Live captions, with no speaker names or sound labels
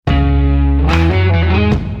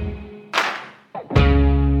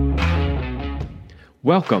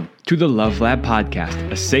Welcome to the Love Lab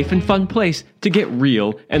Podcast, a safe and fun place to get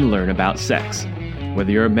real and learn about sex.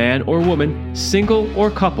 Whether you're a man or woman, single or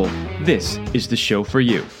couple, this is the show for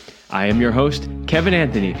you. I am your host, Kevin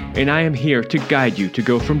Anthony, and I am here to guide you to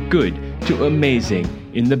go from good to amazing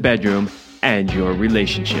in the bedroom and your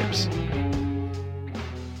relationships.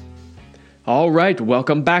 All right,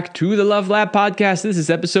 welcome back to the Love Lab Podcast. This is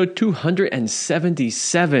episode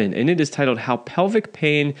 277, and it is titled How Pelvic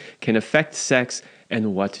Pain Can Affect Sex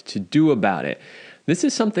and What to Do About It. This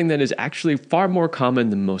is something that is actually far more common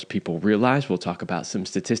than most people realize. We'll talk about some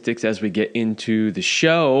statistics as we get into the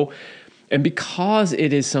show. And because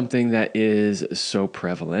it is something that is so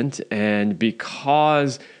prevalent and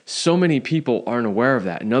because so many people aren't aware of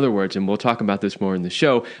that, in other words, and we'll talk about this more in the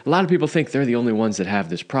show, a lot of people think they're the only ones that have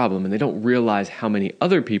this problem and they don't realize how many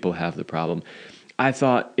other people have the problem. I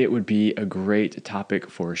thought it would be a great topic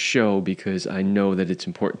for a show because I know that it's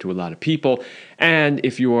important to a lot of people. And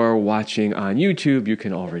if you are watching on YouTube, you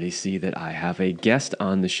can already see that I have a guest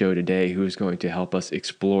on the show today who is going to help us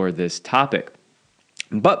explore this topic.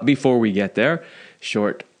 But before we get there,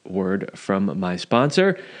 short word from my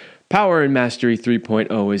sponsor. Power and Mastery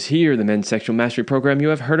 3.0 is here. The men's sexual mastery program you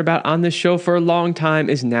have heard about on this show for a long time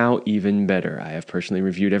is now even better. I have personally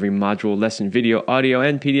reviewed every module, lesson, video, audio,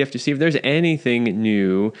 and PDF to see if there's anything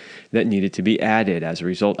new that needed to be added. As a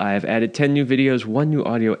result, I have added 10 new videos, 1 new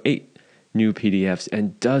audio, 8 new PDFs,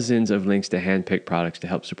 and dozens of links to hand-picked products to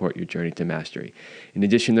help support your journey to mastery. In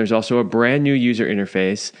addition, there's also a brand new user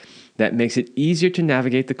interface that makes it easier to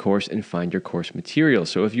navigate the course and find your course material.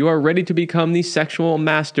 So if you are ready to become the sexual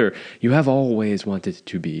master you have always wanted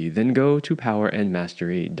to be, then go to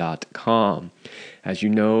powerandmastery.com. As you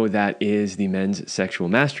know, that is the men's sexual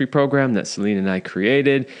mastery program that Celine and I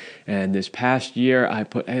created. And this past year, I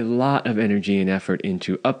put a lot of energy and effort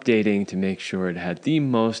into updating to make sure it had the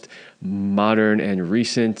most modern and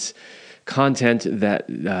recent content that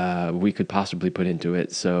we could possibly put into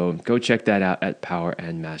it. So go check that out at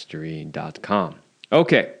powerandmastery.com.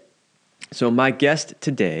 Okay, so my guest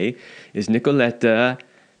today is Nicoletta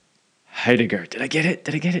Heidegger. Did I get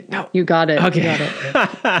it? No. You got it. Okay. You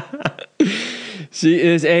got it. She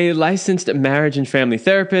is a licensed marriage and family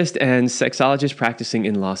therapist and sexologist practicing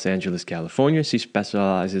in Los Angeles, California. She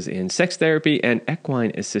specializes in sex therapy and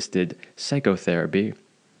equine-assisted psychotherapy.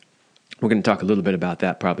 We're going to talk a little bit about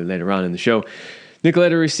that probably later on in the show.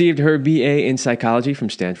 Nicoletta received her BA in psychology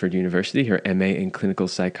from Stanford University, her MA in clinical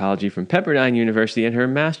psychology from Pepperdine University, and her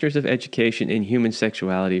Master's of Education in Human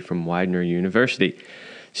Sexuality from Widener University.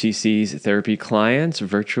 She sees therapy clients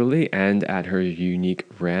virtually and at her unique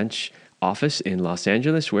ranch office in Los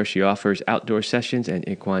Angeles, where she offers outdoor sessions and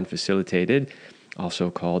equine-facilitated,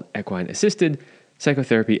 also called equine-assisted,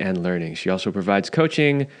 psychotherapy and learning. She also provides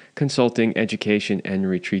coaching, consulting, education, and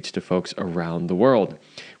retreats to folks around the world.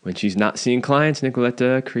 When she's not seeing clients,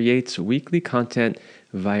 Nicoletta creates weekly content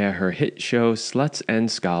via her hit show, Sluts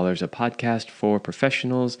and Scholars, a podcast for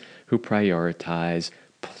professionals who prioritize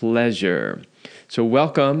pleasure. So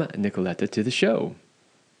welcome, Nicoletta, to the show.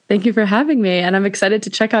 Thank you for having me. And I'm excited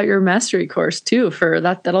to check out your mastery course too. For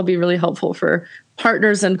that, that'll be really helpful for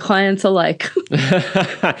partners and clients alike.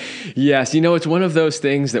 Yes. It's one of those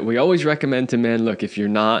things that we always recommend to men. Look, if you're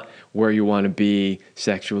not where you want to be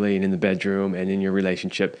sexually and in the bedroom and in your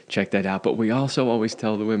relationship, check that out. But we also always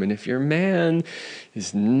tell the women, if your man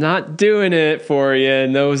is not doing it for you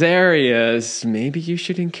in those areas, maybe you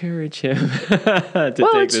should encourage him to take this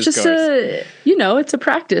course. It's a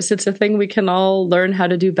practice. It's a thing we can all learn how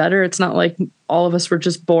to do better. It's not like all of us were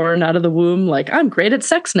just born out of the womb like, I'm great at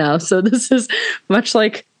sex now. So this is much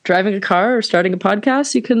like driving a car or starting a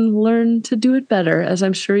podcast. You can learn to do it better, as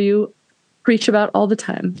I'm sure you preach about all the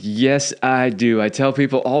time. Yes, I do. I tell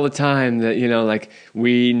people all the time that,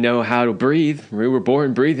 we know how to breathe. We were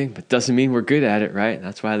born breathing, but doesn't mean we're good at it, right?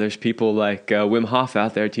 That's why there's people like Wim Hof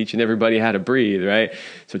out there teaching everybody how to breathe, right?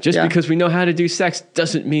 So just because we know how to do sex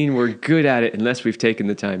doesn't mean we're good at it unless we've taken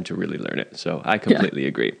the time to really learn it. So I completely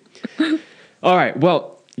agree. All right.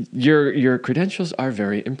 Well, your credentials are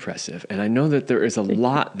very impressive, and I know that there is a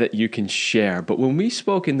lot that you can share. But when we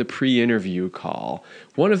spoke in the pre-interview call,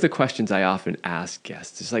 one of the questions I often ask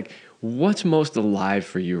guests is like, what's most alive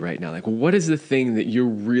for you right now? Like, what is the thing that you're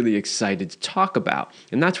really excited to talk about?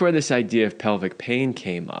 And that's where this idea of pelvic pain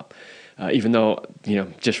came up. Even though,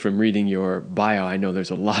 just from reading your bio, I know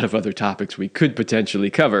there's a lot of other topics we could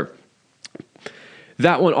potentially cover.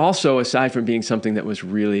 That one also, aside from being something that was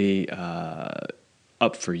really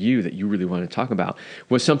up for you, that you really want to talk about,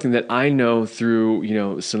 was something that I know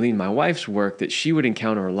through, Celine, my wife's work, that she would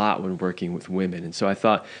encounter a lot when working with women. And so I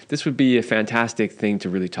thought this would be a fantastic thing to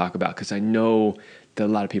really talk about, because I know that a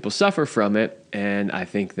lot of people suffer from it, and I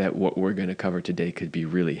think that what we're going to cover today could be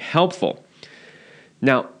really helpful.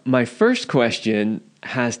 Now, my first question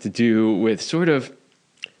has to do with sort of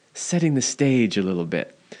setting the stage a little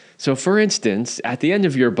bit. So, for instance, at the end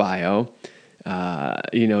of your bio,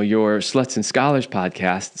 your Sluts and Scholars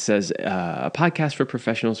podcast says a podcast for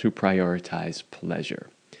professionals who prioritize pleasure.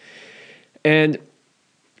 And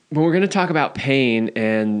when we're going to talk about pain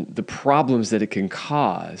and the problems that it can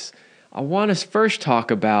cause, I want to first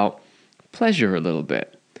talk about pleasure a little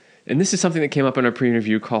bit. And this is something that came up in our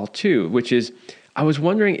pre-interview call too, which is I was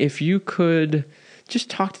wondering if you could just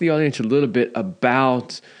talk to the audience a little bit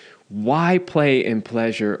about why play and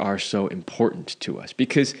pleasure are so important to us.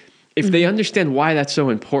 Because if they understand why that's so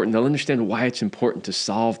important, they'll understand why it's important to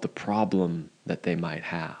solve the problem that they might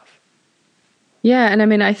have. Yeah, and I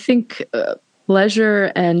mean, I think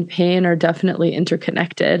pleasure and pain are definitely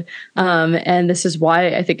interconnected. And this is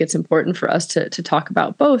why I think it's important for us to talk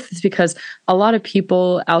about both, is because a lot of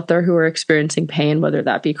people out there who are experiencing pain, whether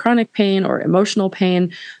that be chronic pain or emotional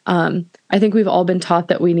pain, I think we've all been taught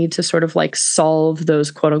that we need to sort of like solve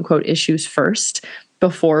those quote unquote issues first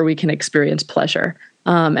before we can experience pleasure.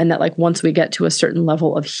 And that like once we get to a certain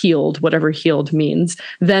level of healed, whatever healed means,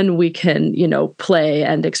 then we can, play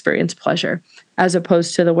and experience pleasure. As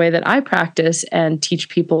opposed to the way that I practice and teach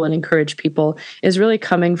people and encourage people is really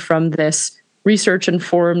coming from this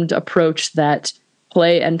research-informed approach that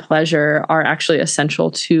play and pleasure are actually essential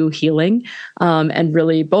to healing, and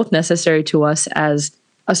really both necessary to us as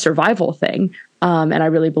a survival thing. And I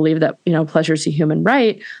really believe that, pleasure is a human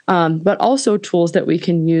right, but also tools that we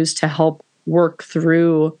can use to help work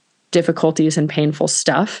through difficulties and painful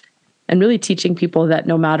stuff, and really teaching people that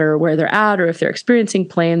no matter where they're at or if they're experiencing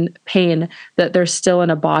pain, that they're still in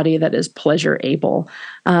a body that is pleasure able.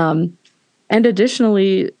 And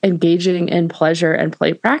additionally, engaging in pleasure and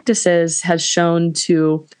play practices has shown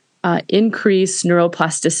to increase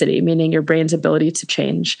neuroplasticity, meaning your brain's ability to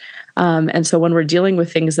change. And so when we're dealing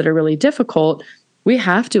with things that are really difficult, we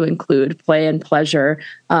have to include play and pleasure,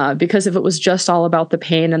 because if it was just all about the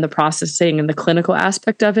pain and the processing and the clinical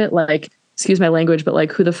aspect of it, like, excuse my language, but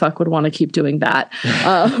like who the fuck would want to keep doing that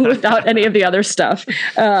without any of the other stuff?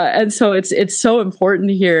 And so it's so important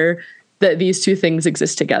here that these two things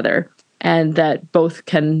exist together and that both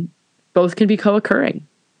can be co-occurring.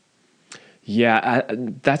 Yeah,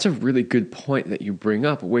 that's a really good point that you bring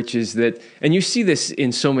up, which is that, and you see this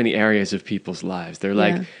in so many areas of people's lives. They're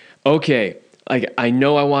like, okay, like I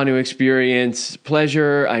know I want to experience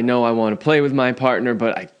pleasure. I know I want to play with my partner,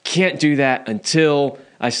 but I can't do that until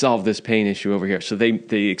I solve this pain issue over here. So they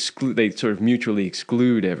sort of mutually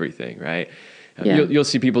exclude everything, right? Yeah. You'll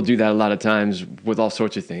see people do that a lot of times with all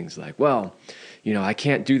sorts of things, like, well, I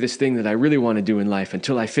can't do this thing that I really want to do in life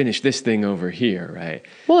until I finish this thing over here, right?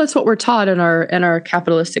 Well, it's what we're taught in our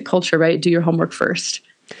capitalistic culture, right? Do your homework first.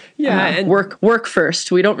 Yeah, and work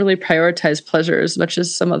first. We don't really prioritize pleasure as much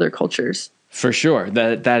as some other cultures. For sure.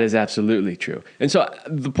 That is absolutely true. And so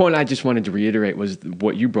the point I just wanted to reiterate was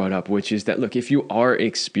what you brought up, which is that, look, if you are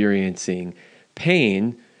experiencing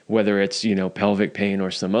pain, whether it's, pelvic pain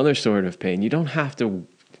or some other sort of pain, you don't have to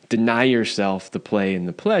deny yourself the play and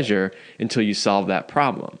the pleasure until you solve that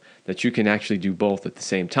problem, that you can actually do both at the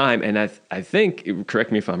same time. And I think,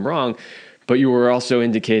 correct me if I'm wrong, but you were also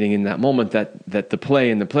indicating in that moment that the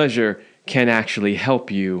play and the pleasure can actually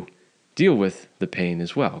help you deal with the pain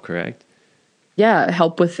as well, correct? Yeah,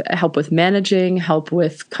 help with managing, help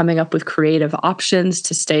with coming up with creative options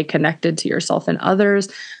to stay connected to yourself and others,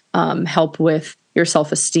 help with your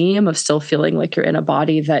self-esteem of still feeling like you're in a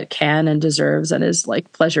body that can and deserves and is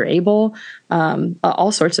like pleasure able,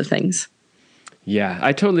 all sorts of things. Yeah,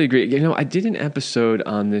 I totally agree. I did an episode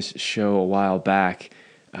on this show a while back.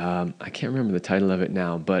 I can't remember the title of it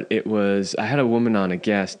now, but I had a woman on, a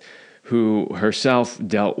guest, who herself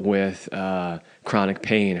dealt with chronic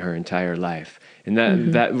pain her entire life. And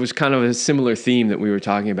that was kind of a similar theme that we were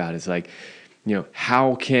talking about. It's like,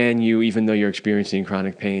 how can you, even though you're experiencing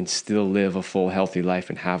chronic pain, still live a full, healthy life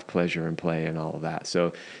and have pleasure and play and all of that?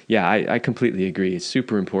 So, yeah, I completely agree. It's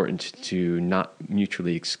super important to not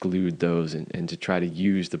mutually exclude those and to try to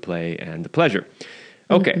use the play and the pleasure.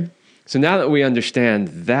 Okay, so now that we understand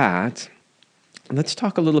that, let's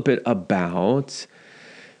talk a little bit about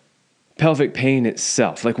pelvic pain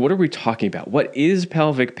itself. Like, what are we talking about? What is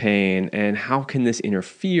pelvic pain, and how can this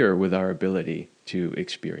interfere with our ability to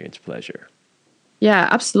experience pleasure? Yeah,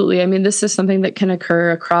 absolutely. I mean, this is something that can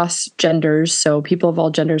occur across genders. So people of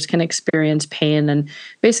all genders can experience pain, and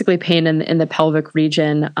basically pain in the pelvic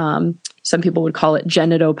region. Some people would call it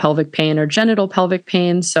genitopelvic pain or genital pelvic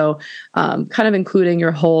pain. So kind of including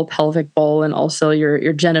your whole pelvic bowl and also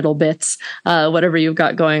your genital bits, whatever you've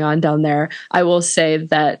got going on down there. I will say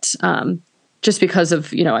that just because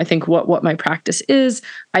of, I think what my practice is,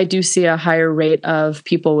 I do see a higher rate of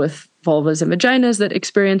people with vulvas and vaginas that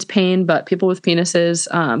experience pain, but people with penises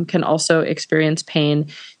can also experience pain.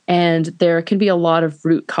 And there can be a lot of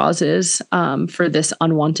root causes for this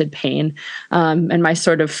unwanted pain. And my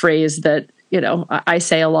sort of phrase that, I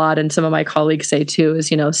say a lot and some of my colleagues say too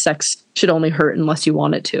is, sex should only hurt unless you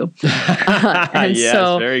want it to. And yes,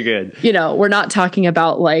 so, very good. We're not talking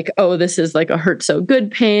about like, oh, this is like a hurt so good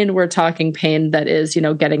pain. We're talking pain that is,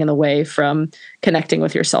 getting in the way from connecting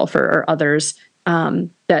with yourself or others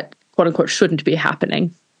that quote unquote shouldn't be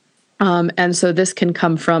happening. And so this can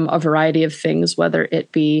come from a variety of things, whether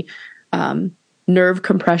it be nerve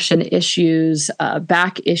compression issues,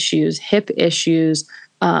 back issues, hip issues,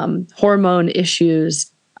 hormone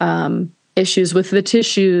issues, issues with the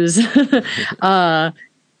tissues.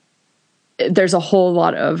 There's a whole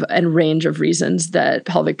lot of and range of reasons that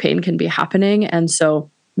pelvic pain can be happening. And so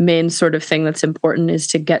main sort of thing that's important is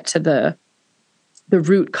to get to the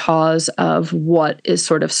root cause of what is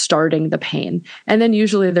sort of starting the pain. And then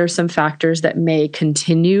usually there's some factors that may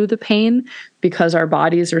continue the pain because our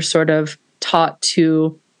bodies are sort of taught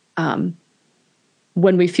to,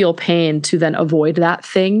 when we feel pain, to then avoid that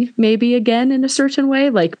thing maybe again in a certain way,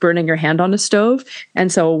 like burning your hand on a stove.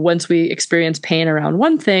 And so once we experience pain around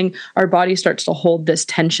one thing, our body starts to hold this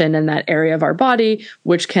tension in that area of our body,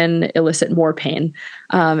 which can elicit more pain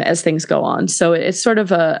as things go on. So it's sort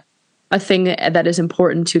of a thing that is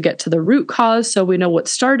important to get to the root cause so we know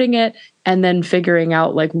what's starting it and then figuring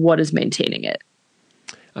out like what is maintaining it.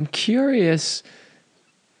 I'm curious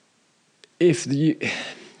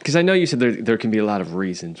because I know you said there can be a lot of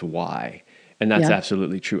reasons why, and that's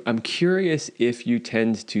absolutely true. I'm curious if you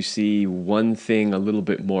tend to see one thing a little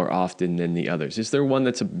bit more often than the others. Is there one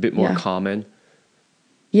that's a bit more common?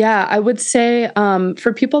 Yeah, I would say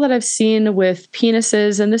for people that I've seen with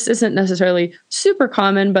penises, and this isn't necessarily super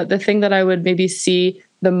common, but the thing that I would maybe see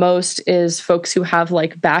the most is folks who have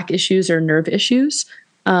like back issues or nerve issues,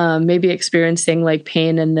 maybe experiencing like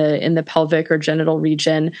pain in the pelvic or genital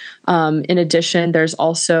region. In addition, there's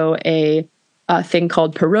also a thing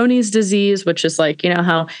called Peyronie's disease, which is like,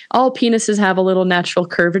 how all penises have a little natural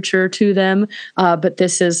curvature to them, but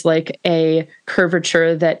this is like a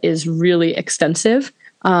curvature that is really extensive.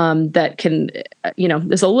 That can,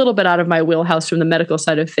 is a little bit out of my wheelhouse from the medical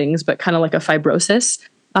side of things, but kind of like a fibrosis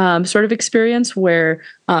sort of experience where,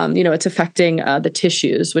 it's affecting the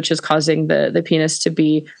tissues, which is causing the penis to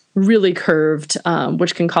be really curved,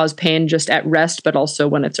 which can cause pain just at rest, but also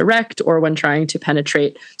when it's erect or when trying to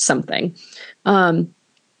penetrate something.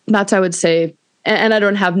 That's, I would say, and I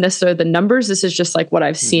don't have necessarily the numbers. This is just like what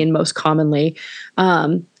I've seen most commonly.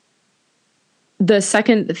 The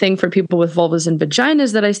second thing for people with vulvas and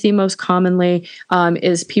vaginas that I see most commonly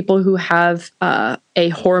is people who have a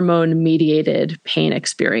hormone-mediated pain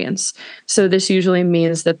experience. So this usually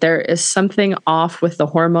means that there is something off with the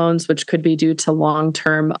hormones, which could be due to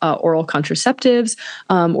long-term oral contraceptives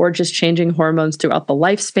or just changing hormones throughout the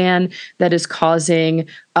lifespan that is causing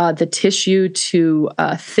the tissue to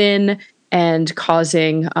thin and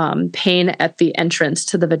causing pain at the entrance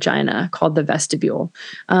to the vagina called the vestibule.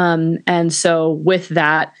 And so with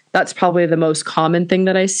that, that's probably the most common thing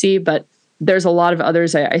that I see, but there's a lot of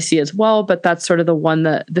others I see as well, but that's sort of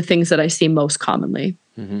the things that I see most commonly.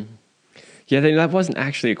 Mm-hmm. Yeah, that wasn't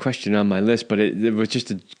actually a question on my list, but it was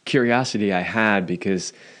just a curiosity I had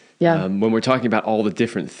because when we're talking about all the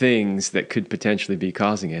different things that could potentially be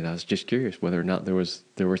causing it, I was just curious whether or not there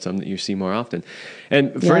were some that you see more often.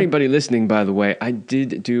 And for anybody listening, by the way, I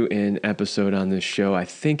did do an episode on this show. I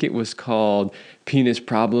think it was called Penis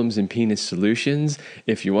Problems and Penis Solutions.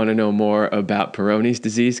 If you want to know more about Peyronie's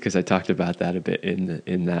disease, because I talked about that a bit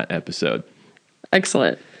in that episode.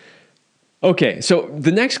 Excellent. Okay, so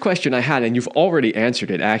the next question I had, and you've already answered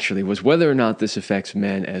it actually, was whether or not this affects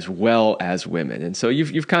men as well as women. And so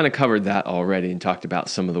you've kind of covered that already and talked about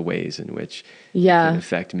some of the ways in which it can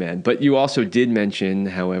affect men. But you also did mention,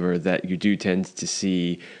 however, that you do tend to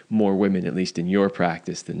see more women, at least in your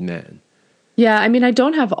practice, than men. Yeah, I mean, I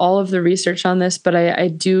don't have all of the research on this, but I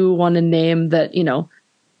do want to name that,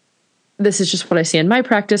 this is just what I see in my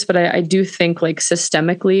practice, but I do think like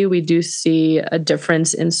systemically, we do see a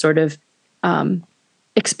difference in sort of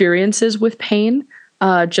experiences with pain,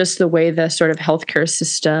 just the way the sort of healthcare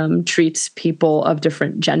system treats people of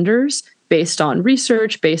different genders based on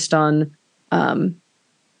research, based on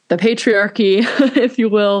the patriarchy, if you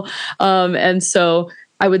will. And so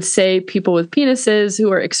I would say people with penises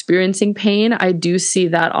who are experiencing pain, I do see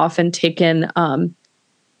that often taken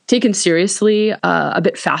seriously a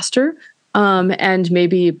bit faster. And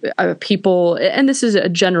maybe people, and this is a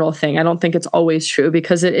general thing, I don't think it's always true,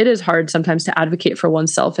 because it is hard sometimes to advocate for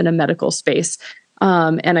oneself in a medical space.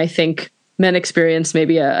 And I think men experience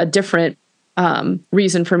maybe a different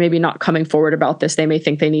reason for maybe not coming forward about this. They may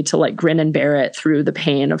think they need to like grin and bear it through the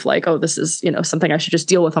pain of like, oh, this is, something I should just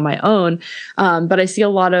deal with on my own. But I see a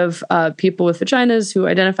lot of people with vaginas who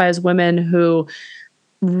identify as women who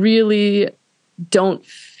really don't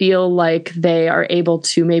feel like they are able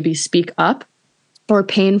to maybe speak up, or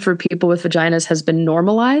pain for people with vaginas has been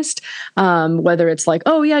normalized. Whether it's like,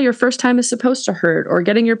 oh yeah, your first time is supposed to hurt, or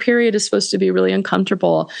getting your period is supposed to be really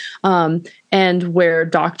uncomfortable. And where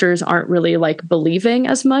doctors aren't really like believing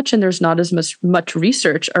as much, and there's not as much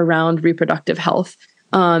research around reproductive health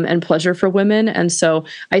and pleasure for women. And so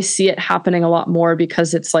I see it happening a lot more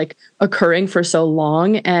because it's like occurring for so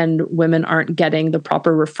long, and women aren't getting the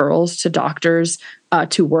proper referrals to doctors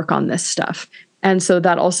to work on this stuff. And so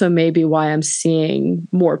that also may be why I'm seeing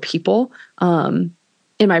more people in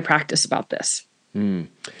my practice about this.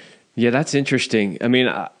 Yeah, that's interesting. I mean,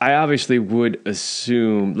 I obviously would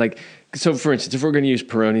assume, like, so for instance, if we're going to use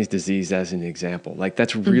Peyronie's disease as an example, like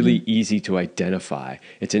that's really easy to identify.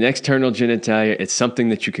 It's an external genitalia. It's something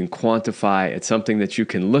that you can quantify. It's something that you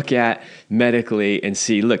can look at medically and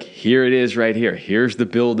see, look, here it is right here. Here's the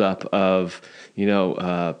buildup of,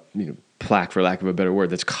 plaque, for lack of a better word,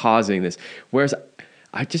 that's causing this. Whereas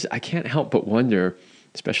I can't help but wonder,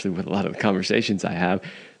 especially with a lot of the conversations I have,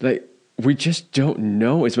 like, we just don't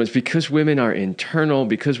know as much because women are internal,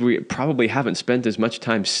 because we probably haven't spent as much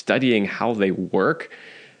time studying how they work.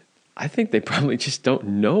 I think they probably just don't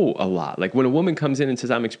know a lot. Like when a woman comes in and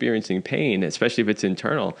says, I'm experiencing pain, especially if it's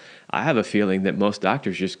internal, I have a feeling that most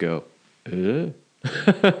doctors just go,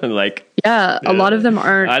 like, yeah, a lot of them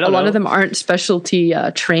aren't specialty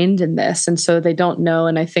trained in this. And so they don't know.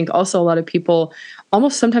 And I think also a lot of people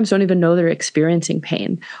almost sometimes don't even know they're experiencing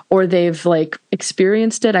pain, or they've like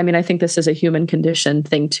experienced it. I mean, I think this is a human condition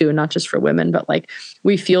thing too, not just for women, but like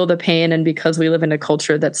we feel the pain. And because we live in a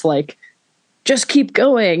culture that's like, just keep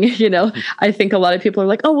going, I think a lot of people are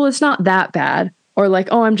like, oh, well, it's not that bad. Or like,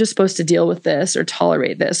 oh, I'm just supposed to deal with this or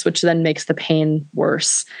tolerate this, which then makes the pain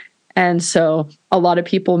worse. And so a lot of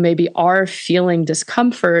people maybe are feeling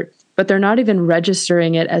discomfort, but they're not even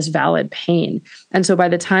registering it as valid pain. And so by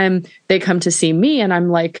the time they come to see me, and I'm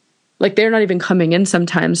like they're not even coming in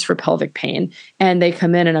sometimes for pelvic pain, and they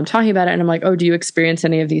come in and I'm talking about it and I'm like, oh, do you experience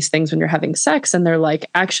any of these things when you're having sex? And they're like,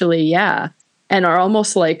 actually, yeah. And are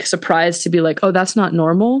almost like surprised to be like, oh, that's not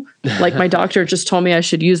normal. Like my doctor just told me I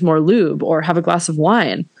should use more lube or have a glass of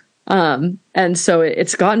wine. And so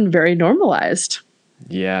it's gotten very normalized.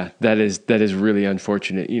 Yeah, that is really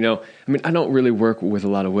unfortunate. I mean, I don't really work with a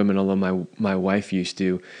lot of women, although my wife used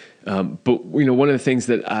to. But one of the things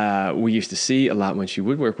that we used to see a lot when she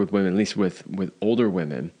would work with women, at least with older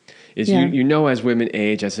women, is as women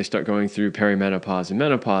age, as they start going through perimenopause and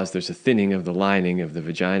menopause, there's a thinning of the lining of the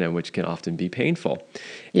vagina, which can often be painful.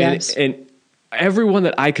 Yes. And everyone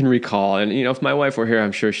that I can recall, and if my wife were here,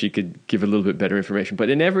 I'm sure she could give a little bit better information. But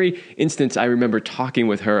in every instance, I remember talking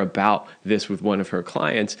with her about this with one of her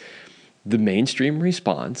clients. The mainstream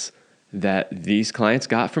response that these clients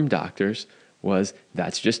got from doctors was,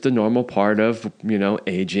 "That's just a normal part of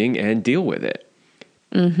aging, and deal with it."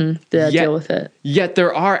 Deal with it. Yet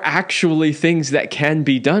there are actually things that can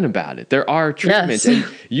be done about it. There are treatments, and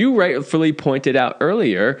you rightfully pointed out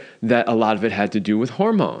earlier that a lot of it had to do with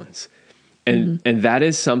hormones. And that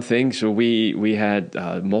is something. So we had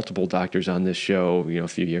multiple doctors on this show, a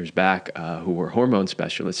few years back, who were hormone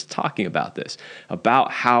specialists talking about this,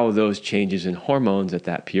 about how those changes in hormones at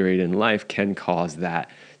that period in life can cause that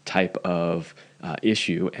type of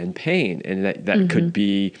issue and pain, and that could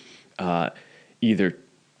be either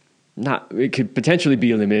not. It could potentially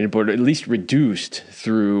be eliminated, but at least reduced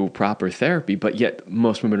through proper therapy. But yet,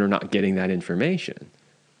 most women are not getting that information.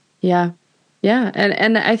 Yeah. Yeah.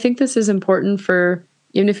 And I think this is important for,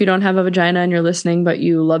 even if you don't have a vagina and you're listening, but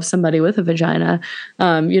you love somebody with a vagina,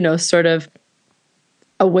 sort of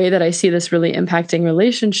a way that I see this really impacting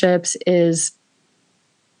relationships is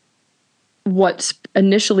what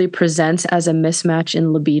initially presents as a mismatch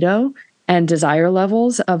in libido and desire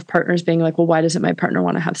levels of partners being like, well, why doesn't my partner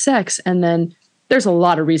want to have sex? And then there's a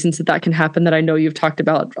lot of reasons that can happen that I know you've talked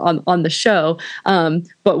about on the show.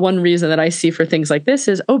 But one reason that I see for things like this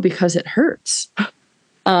is, because it hurts.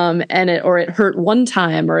 and it hurt one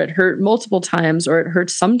time, or it hurt multiple times, or it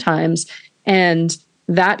hurts sometimes. And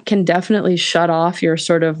that can definitely shut off your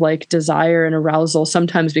sort of like desire and arousal,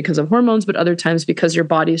 sometimes because of hormones, but other times because your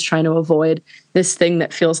body is trying to avoid this thing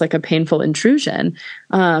that feels like a painful intrusion.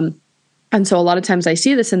 And so a lot of times I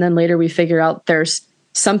see this, and then later we figure out there's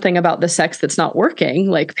something about the sex that's not working,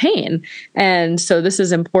 like pain. And so this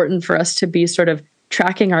is important for us to be sort of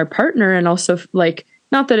tracking our partner, and also like,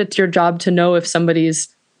 not that it's your job to know if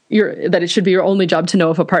that it should be your only job to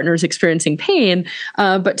know if a partner is experiencing pain,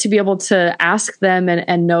 but to be able to ask them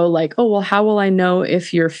and know like, oh, well, how will I know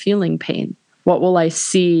if you're feeling pain? What will I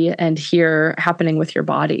see and hear happening with your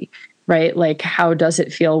body, right? Like, how does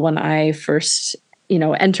it feel when I first,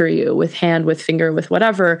 enter you with hand, with finger, with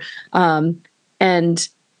whatever, and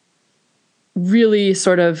really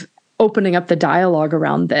sort of opening up the dialogue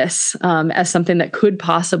around this as something that could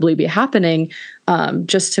possibly be happening,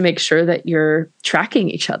 just to make sure that you're tracking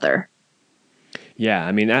each other. Yeah,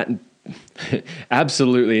 I mean, that,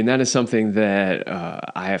 absolutely. And that is something that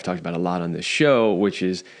I have talked about a lot on this show, which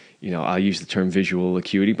is, I'll use the term visual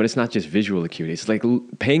acuity, but it's not just visual acuity. It's like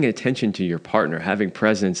paying attention to your partner, having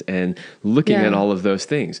presence, and looking at all of those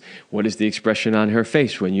things. What is the expression on her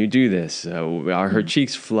face when you do this? Are her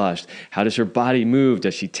cheeks flushed? How does her body move?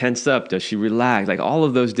 Does she tense up? Does she relax? Like, all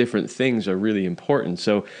of those different things are really important.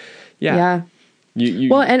 So, yeah.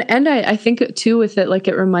 Well, and I think too with it, like,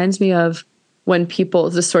 it reminds me of when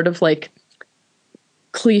people, this sort of like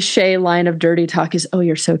cliche line of dirty talk is, oh,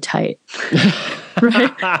 you're so tight.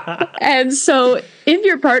 Right. And so if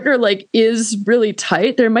your partner like is really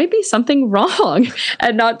tight, there might be something wrong.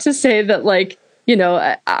 And not to say that like,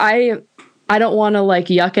 I don't want to like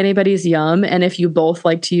yuck anybody's yum. And if you both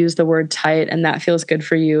like to use the word tight and that feels good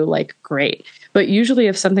for you, like, great. But usually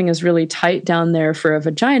if something is really tight down there for a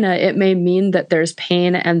vagina, it may mean that there's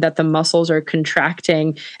pain and that the muscles are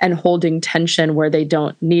contracting and holding tension where they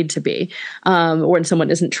don't need to be, or when someone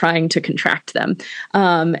isn't trying to contract them.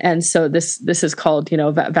 And so this is called,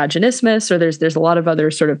 vaginismus, or there's a lot of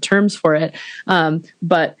other sort of terms for it.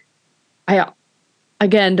 But I,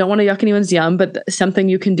 again, don't want to yuck anyone's yum, but something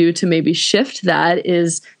you can do to maybe shift that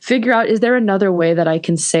is figure out, is there another way that I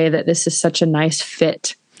can say that this is such a nice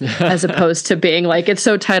fit? As opposed to being like, it's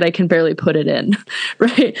so tight I can barely put it in,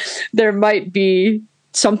 right? There might be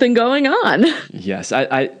something going on. Yes,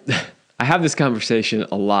 I have this conversation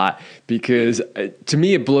a lot because to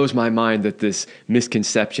me it blows my mind that this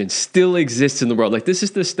misconception still exists in the world. Like, this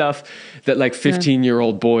is the stuff that like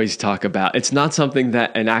 15-year-old boys talk about. It's not something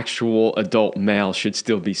that an actual adult male should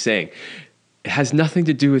still be saying. It has nothing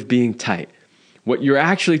to do with being tight. What you're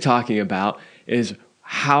actually talking about is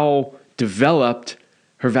how developed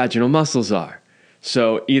her vaginal muscles are.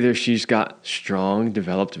 So either she's got strong,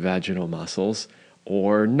 developed vaginal muscles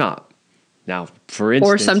or not. Now, for instance,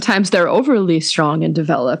 or sometimes they're overly strong and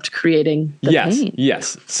developed, creating the pain.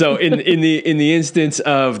 Yes. So in the instance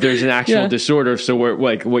of there's an actual disorder, so where,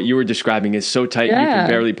 like what you were describing is so tight you can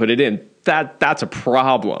barely put it in. That's a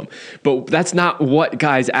problem. But that's not what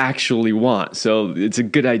guys actually want. So it's a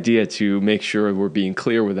good idea to make sure we're being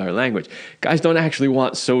clear with our language. Guys don't actually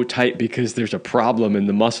want so tight because there's a problem and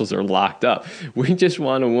the muscles are locked up. We just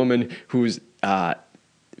want a woman who's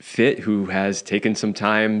fit, who has taken some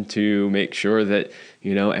time to make sure that,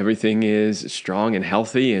 everything is strong and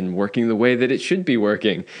healthy and working the way that it should be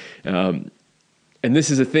working. And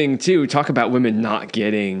this is a thing too. Talk about women not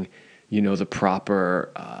getting the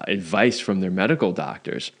proper advice from their medical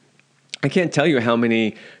doctors. I can't tell you how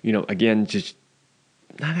many, again, just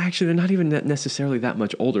they're not even necessarily that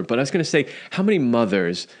much older, but I was going to say how many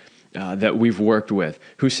mothers that we've worked with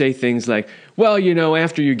who say things like, well,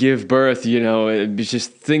 after you give birth, it's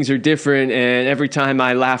just things are different. And every time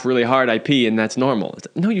I laugh really hard, I pee, and that's normal.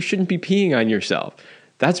 No, you shouldn't be peeing on yourself.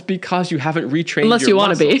 That's because you haven't retrained unless you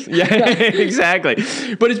want to be. Yeah, exactly.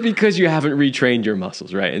 But it's because you haven't retrained your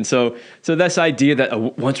muscles, right? And so this idea that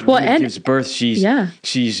once a woman gives birth,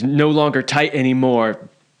 she's no longer tight anymore.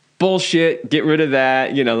 Bullshit. Get rid of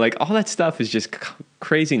that. Like all that stuff is just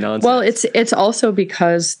crazy nonsense. Well, it's also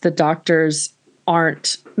because the doctors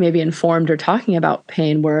aren't maybe informed or talking about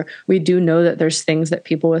pain, where we do know that there's things that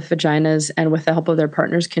people with vaginas and with the help of their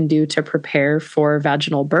partners can do to prepare for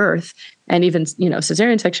vaginal birth and even,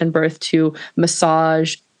 cesarean section birth, to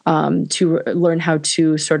massage, to learn how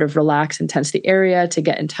to sort of relax and tense the area, to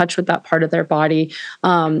get in touch with that part of their body.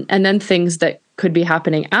 And then things that could be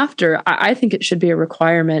happening after. I think it should be a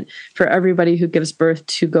requirement for everybody who gives birth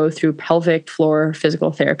to go through pelvic floor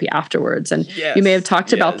physical therapy afterwards. And you may have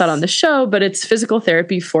talked about that on the show, but it's physical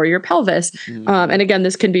therapy for your pelvis. And again,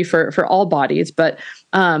 this can be for all bodies, but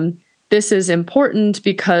this is important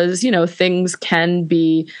because, things can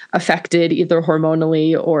be affected either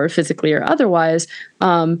hormonally or physically or otherwise.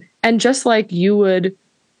 And just like you would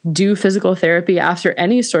do physical therapy after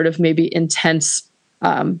any sort of maybe intense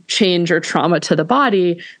change or trauma to the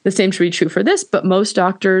body, the same should be true for this. But most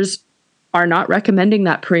doctors are not recommending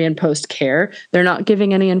that pre and post care. They're not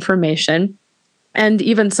giving any information. And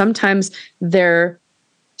even sometimes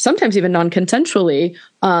even non-consensually,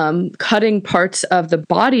 cutting parts of the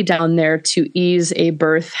body down there to ease a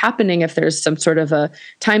birth happening if there's some sort of a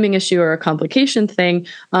timing issue or a complication thing,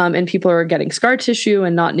 and people are getting scar tissue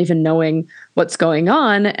and not even knowing what's going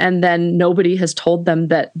on, and then nobody has told them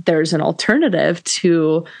that there's an alternative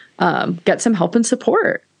to get some help and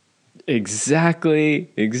support. Exactly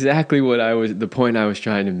the point I was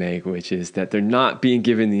trying to make, which is that they're not being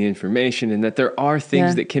given the information and that there are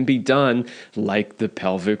things that can be done, like the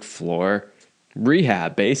pelvic floor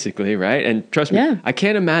rehab, basically, right? And trust me, I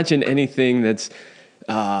can't imagine anything that's,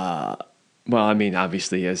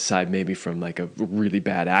 obviously aside maybe from like a really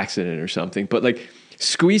bad accident or something, but like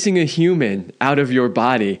squeezing a human out of your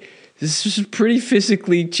body, this is pretty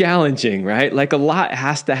physically challenging, right? Like a lot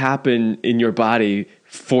has to happen in your body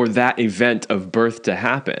for that event of birth to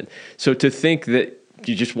happen. So to think that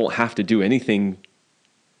you just won't have to do anything,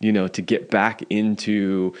 to get back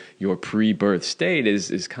into your pre-birth state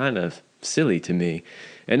is kind of silly to me.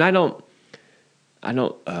 And I don't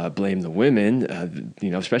blame the women,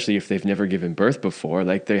 especially if they've never given birth before.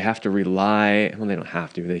 Like they have to rely, well, they don't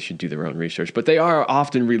have to, they should do their own research, but they are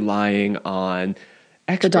often relying on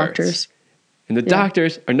experts. The doctors. And the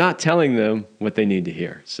doctors are not telling them what they need to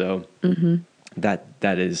hear. So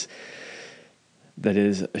that is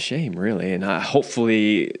a shame, really. And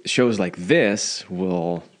hopefully shows like this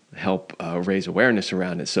will help raise awareness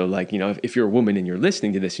around it. So like, if you're a woman and you're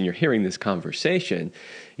listening to this and you're hearing this conversation,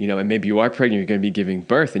 and maybe you are pregnant, you're going to be giving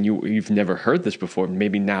birth and you've never heard this before,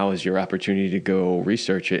 maybe now is your opportunity to go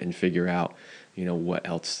research it and figure out, what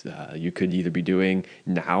else you could either be doing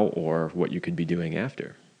now or what you could be doing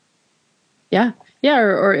after. Yeah. Yeah.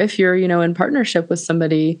 Or if you're, in partnership with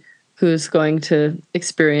somebody who's going to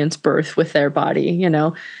experience birth with their body,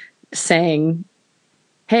 saying,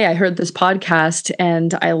 hey, I heard this podcast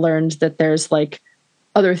and I learned that there's like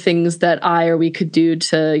other things that we could do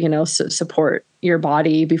to, support your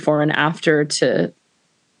body before and after to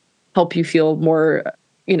help you feel more,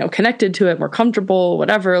 connected to it, more comfortable,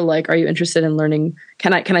 whatever. Like, are you interested in learning?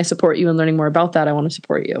 Can I support you in learning more about that? I want to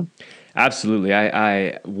support you. Absolutely.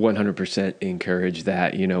 I 100% encourage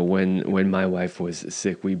that. When my wife was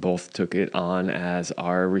sick, we both took it on as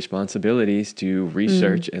our responsibilities to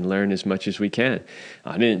research and learn as much as we can.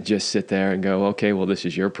 I didn't just sit there and go, okay, well, this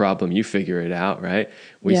is your problem. You figure it out, right?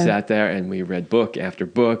 We sat there and we read book after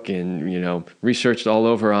book and, researched all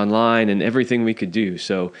over online and everything we could do.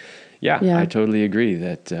 So, I totally agree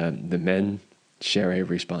that the men share a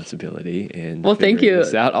responsibility. And thank you.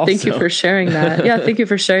 Thank you for sharing that. Thank you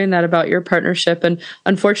for sharing that about your partnership. And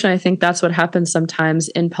unfortunately, I think that's what happens sometimes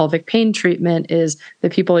in pelvic pain treatment is the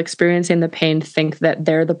people experiencing the pain think that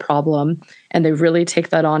they're the problem and they really take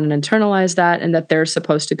that on and internalize that and that they're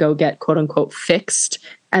supposed to go get quote unquote fixed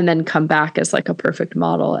and then come back as like a perfect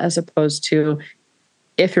model, as opposed to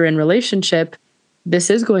if you're in relationship, this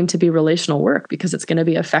is going to be relational work because it's going to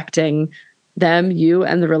be affecting them, you,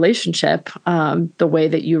 and the relationship, the way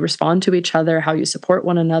that you respond to each other, how you support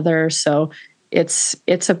one another. So it's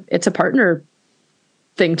a partner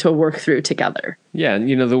thing to work through together. Yeah.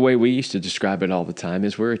 And, the way we used to describe it all the time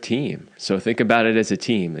is we're a team. So think about it as a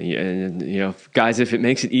team. And, guys, if it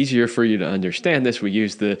makes it easier for you to understand this, we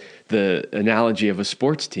use the analogy of a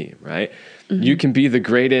sports team, right? Mm-hmm. You can be the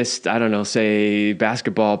greatest, say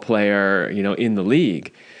basketball player, in the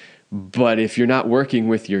league. But if you're not working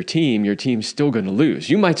with your team's still going to lose.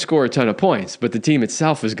 You might score a ton of points, but the team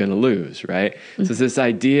itself is going to lose, right? Mm-hmm. So it's this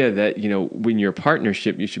idea that, when you're a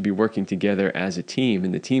partnership, you should be working together as a team,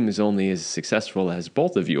 and the team is only as successful as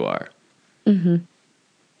both of you are. Mm-hmm.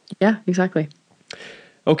 Yeah, exactly.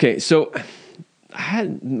 Okay, so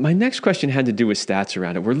my next question had to do with stats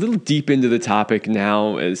around it. We're a little deep into the topic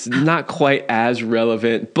now. It's not quite as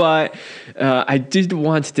relevant, but I did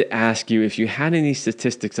want to ask you if you had any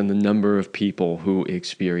statistics on the number of people who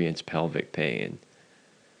experience pelvic pain.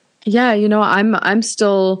 Yeah, I'm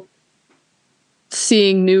still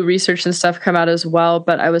seeing new research and stuff come out as well,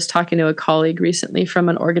 but I was talking to a colleague recently from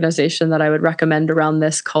an organization that I would recommend around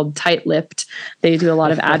this called Tight-Lipped. They do a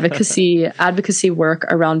lot of advocacy work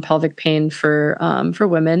around pelvic pain for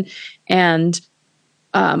women. And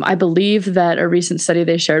I believe that a recent study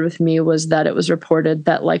they shared with me was that it was reported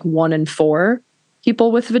that like 1 in 4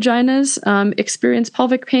 people with vaginas experience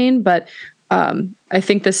pelvic pain, but I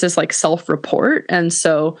think this is like self-report. And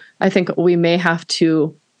so I think we may have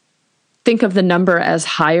to think of the number as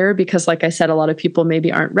higher because, like I said, a lot of people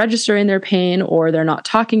maybe aren't registering their pain or they're not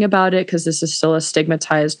talking about it because this is still a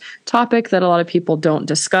stigmatized topic that a lot of people don't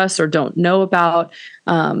discuss or don't know about.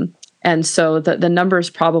 And so the number is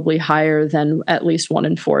probably higher than at least 1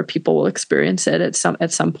 in 4 people will experience it at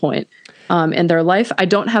some point in their life. I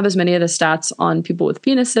don't have as many of the stats on people with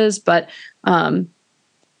penises, but I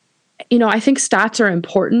think stats are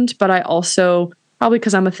important, but I also, probably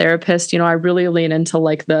because I'm a therapist, I really lean into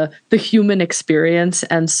like the human experience.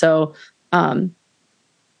 And so the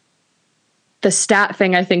stat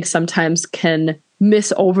thing, I think sometimes can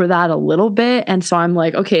miss over that a little bit. And so I'm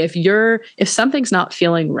like, okay, if something's not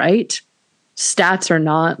feeling right, stats or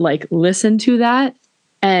not, like listen to that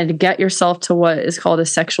and get yourself to what is called a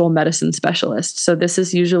sexual medicine specialist. So this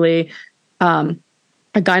is usually a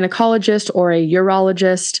gynecologist or a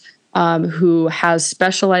urologist who has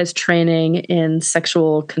specialized training in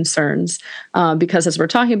sexual concerns. Because as we're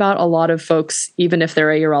talking about, a lot of folks, even if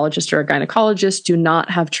they're a urologist or a gynecologist, do not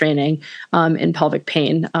have training in pelvic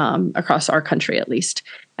pain across our country, at least.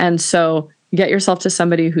 And so get yourself to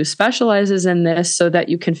somebody who specializes in this so that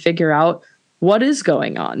you can figure out what is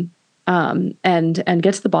going on and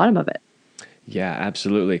get to the bottom of it. Yeah,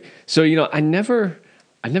 absolutely. So, I never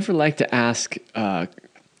like to ask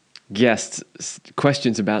guests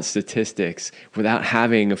questions about statistics without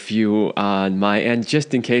having a few on my end,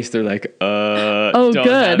 just in case they're like, don't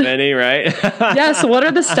have any, right? Yes. What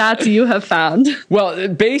are the stats you have found? Well,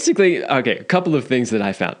 basically, okay, a couple of things that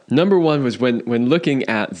I found. Number one was when looking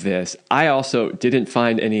at this, I also didn't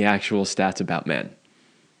find any actual stats about men.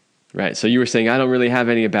 Right. So you were saying, I don't really have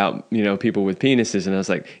any about, people with penises. And I was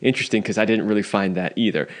like, interesting, because I didn't really find that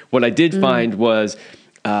either. What I did find was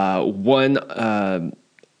one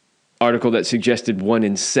article that suggested 1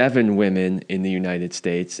 in 7 women in the United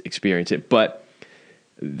States experience it. But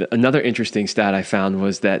another interesting stat I found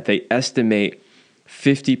was that they estimate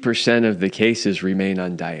 50% of the cases remain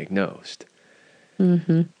undiagnosed.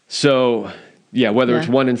 Mm-hmm. So, whether it's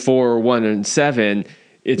 1 in 4 or 1 in 7,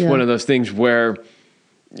 it's one of those things where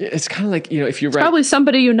it's kind of like, if you're right. Probably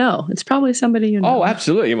somebody you know. It's probably somebody you know. Oh,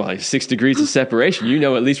 absolutely. Well, like 6 degrees of separation.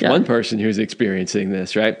 At least one person who's experiencing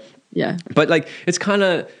this, right? Yeah. But it's kind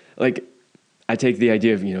of like, I take the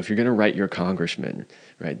idea of, if you're going to write your congressman,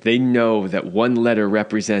 right? They know that one letter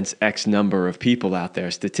represents X number of people out there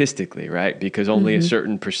statistically, right? Because only a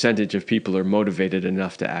certain percentage of people are motivated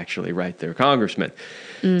enough to actually write their congressman.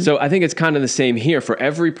 So I think it's kind of the same here. For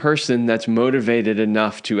every person that's motivated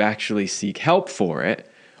enough to actually seek help for it,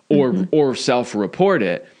 or self-report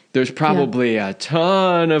it, there's probably a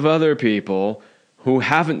ton of other people who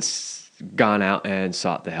haven't gone out and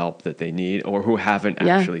sought the help that they need, or who haven't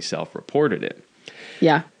actually self-reported it.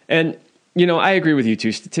 Yeah. And, I agree with you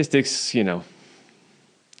too. Statistics,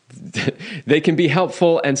 they can be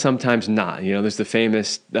helpful and sometimes not. There's the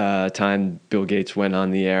famous time Bill Gates went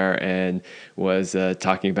on the air and was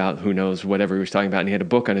talking about who knows whatever he was talking about. And he had a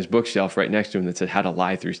book on his bookshelf right next to him that said How to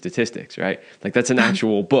Lie Through Statistics, right? Like that's an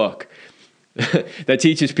actual book that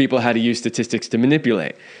teaches people how to use statistics to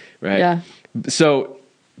manipulate, right? Yeah. So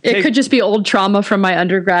it could just be old trauma from my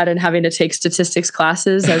undergrad and having to take statistics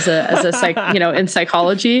classes as a in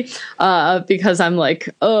psychology, because I'm like,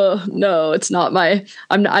 oh no, it's not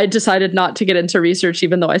I decided not to get into research,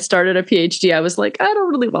 even though I started a PhD. I was like, I don't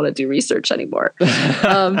really want to do research anymore.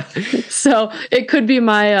 So it could be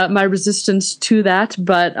my resistance to that.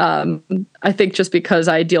 But I think just because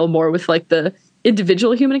I deal more with like the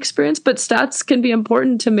individual human experience, but stats can be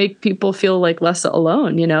important to make people feel like less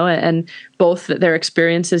alone, and both that their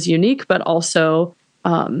experience is unique, but also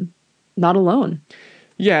not alone.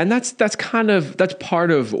 Yeah. And that's part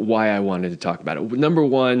of why I wanted to talk about it. Number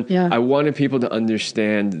one, I wanted people to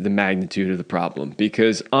understand the magnitude of the problem,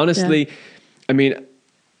 because honestly, I mean,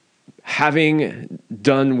 having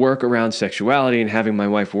done work around sexuality and having my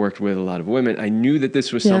wife worked with a lot of women, I knew that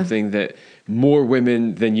this was something that more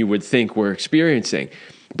women than you would think were experiencing.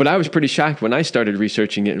 But I was pretty shocked when I started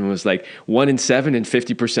researching it and was like 1 in 7 and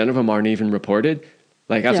 50% of them aren't even reported.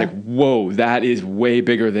 Like I was like, whoa, that is way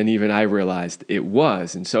bigger than even I realized it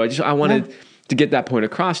was. And so I wanted to get that point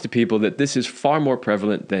across to people that this is far more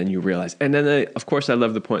prevalent than you realize. And then of course I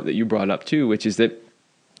love the point that you brought up too, which is that,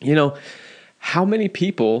 how many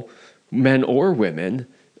people, men or women,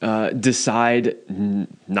 decide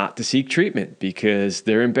not to seek treatment because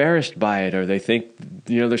they're embarrassed by it, or they think,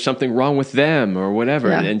 there's something wrong with them or whatever.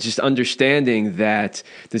 Yeah. And just understanding that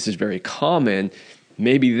this is very common,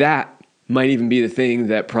 maybe that might even be the thing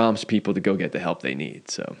that prompts people to go get the help they need.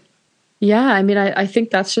 So, yeah, I mean, I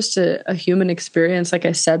think that's just a human experience. Like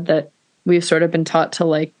I said, that we've sort of been taught to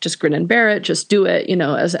like just grin and bear it, just do it,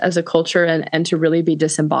 as a culture, and to really be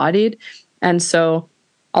disembodied. And so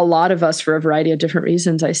a lot of us, for a variety of different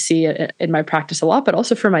reasons, I see it in my practice a lot, but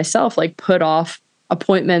also for myself, like put off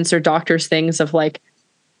appointments or doctor's things of like,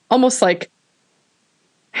 almost like,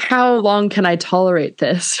 how long can I tolerate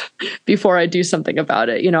this before I do something about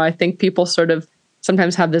it? I think people sort of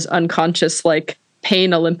sometimes have this unconscious like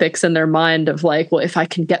pain Olympics in their mind of like, well, if I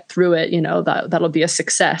can get through it, that'll be a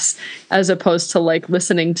success, as opposed to like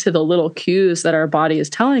listening to the little cues that our body is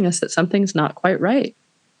telling us that something's not quite right.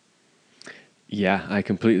 Yeah, I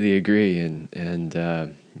completely agree. And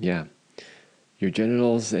yeah, your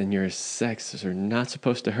genitals and your sex are not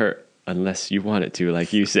supposed to hurt unless you want it to,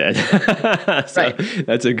 like you said. So right.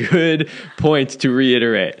 That's a good point to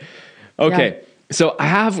reiterate. Okay. Yeah. So I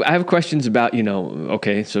have questions about,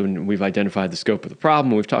 okay, so we've identified the scope of the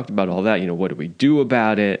problem. We've talked about all that, what do we do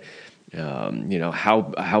about it?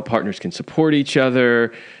 How partners can support each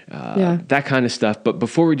other, that kind of stuff. But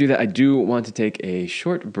before we do that, I do want to take a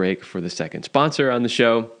short break for the second sponsor on the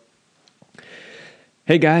show.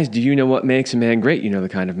 Hey guys, do you know what makes a man great? The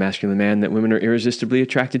kind of masculine man that women are irresistibly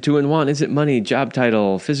attracted to and want. Is it money, job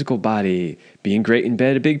title, physical body, being great in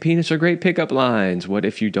bed, a big penis, or great pickup lines? What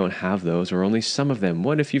if you don't have those, or only some of them?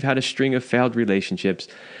 What if you've had a string of failed relationships,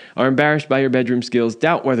 are embarrassed by your bedroom skills,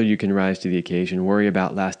 doubt whether you can rise to the occasion, worry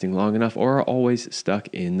about lasting long enough, or are always stuck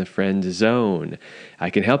in the friend zone? I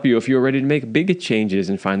can help you if you're ready to make big changes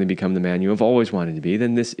and finally become the man you have always wanted to be.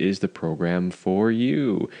 Then this is the program for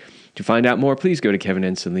you. To find out more, please go to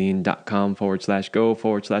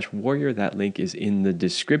kevinandceline.com/go/warrior. That link is in the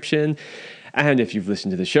description. And if you've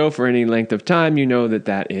listened to the show for any length of time, you know that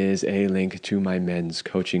that is a link to my men's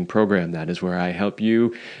coaching program. That is where I help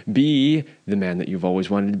you be the man that you've always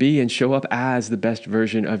wanted to be and show up as the best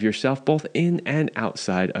version of yourself, both in and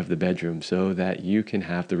outside of the bedroom, so that you can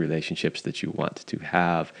have the relationships that you want to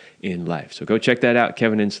have in life. So go check that out,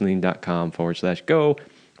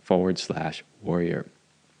 kevinandceline.com/go/warrior.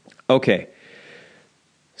 Okay,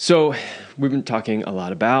 so we've been talking a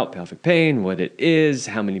lot about pelvic pain, what it is,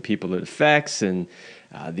 how many people it affects, and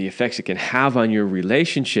the effects it can have on your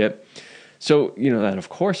relationship. So, that of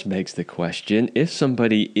course begs the question, if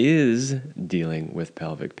somebody is dealing with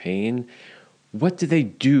pelvic pain, what do they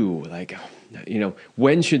do? Like,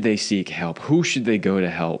 when should they seek help? Who should they go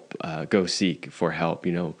seek for help?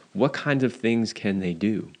 What kinds of things can they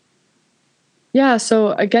do? Yeah.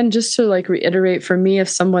 So again, just to like reiterate, for me, if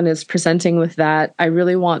someone is presenting with that, I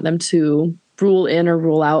really want them to rule in or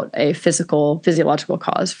rule out a physiological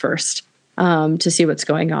cause first, to see what's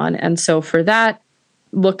going on. And so for that,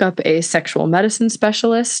 look up a sexual medicine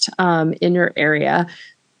specialist in your area.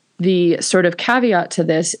 The sort of caveat to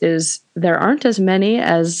this is there aren't as many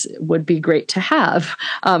as would be great to have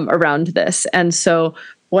around this. And so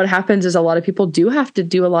what happens is a lot of people do have to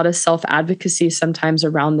do a lot of self-advocacy sometimes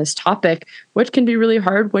around this topic, which can be really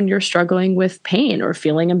hard when you're struggling with pain or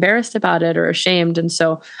feeling embarrassed about it or ashamed. And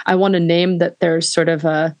so I want to name that there's sort of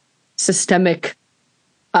a systemic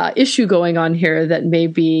issue going on here that may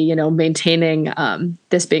be, maintaining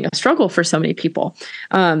this being a struggle for so many people.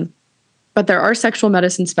 But there are sexual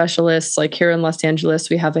medicine specialists, like here in Los Angeles,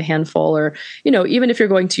 we have a handful, or, even if you're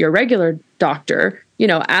going to your regular doctor,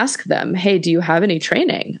 ask them, hey, do you have any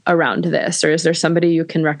training around this? Or is there somebody you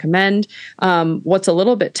can recommend? What's a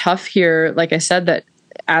little bit tough here, like I said, that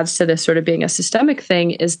adds to this sort of being a systemic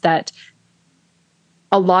thing, is that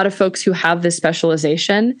a lot of folks who have this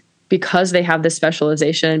specialization, because they have this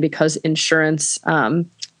specialization and because insurance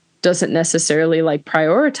doesn't necessarily like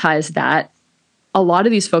prioritize that, a lot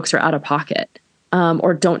of these folks are out of pocket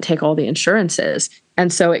or don't take all the insurances.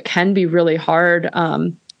 And so it can be really hard.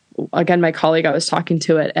 Again, my colleague I was talking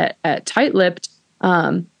to at Tight Lipped,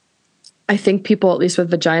 I think people, at least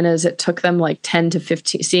with vaginas, it took them like 10 to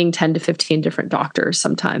 15 different doctors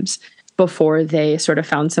sometimes before they sort of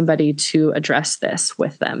found somebody to address this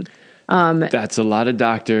with them. That's a lot of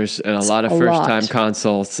doctors and a lot of first-time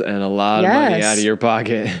consults and a lot of money out of your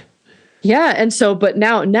pocket. Yeah. And so, but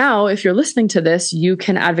now, if you're listening to this, you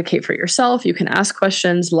can advocate for yourself. You can ask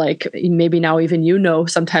questions like maybe now even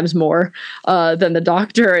sometimes more than the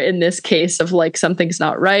doctor in this case of like, something's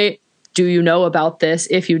not right. Do you know about this?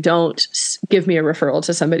 If you don't, give me a referral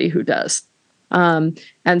to somebody who does. And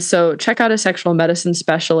so check out a sexual medicine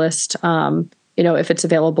specialist, if it's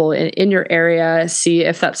available in your area. See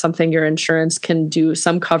if that's something your insurance can do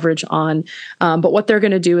some coverage on. But what they're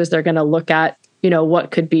going to do is they're going to look at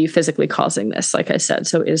what could be physically causing this, like I said.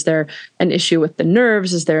 So is there an issue with the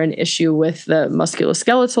nerves? Is there an issue with the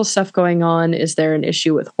musculoskeletal stuff going on? Is there an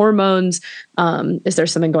issue with hormones? Is there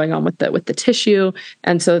something going on with the tissue?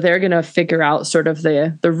 And so they're going to figure out sort of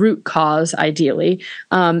the root cause, ideally.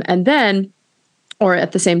 And then, or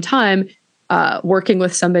at the same time, working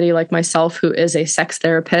with somebody like myself who is a sex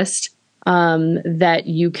therapist, that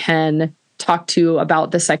you can talk to about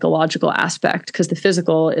the psychological aspect, because the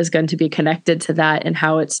physical is going to be connected to that and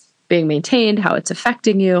how it's being maintained, how it's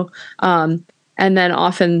affecting you. And then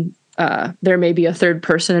often there may be a third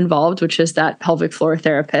person involved, which is that pelvic floor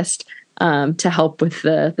therapist, to help with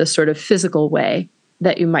the sort of physical way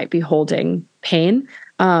that you might be holding pain.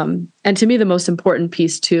 And to me, the most important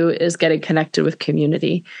piece too is getting connected with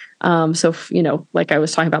community. So, like I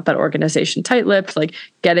was talking about that organization Tight-Lipped, like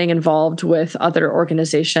getting involved with other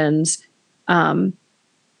organizations,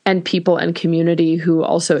 and people and community who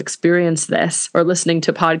also experience this, or listening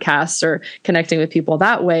to podcasts or connecting with people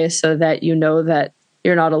that way, so that you know that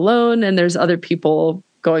you're not alone and there's other people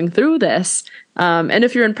going through this. And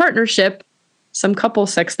if you're in partnership, some couple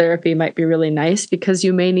sex therapy might be really nice, because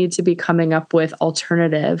you may need to be coming up with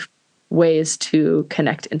alternative ways to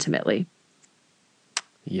connect intimately.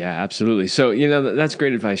 Yeah, absolutely. So, that's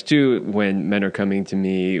great advice too. When men are coming to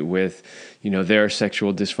me with, their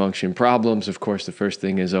sexual dysfunction problems, of course, the first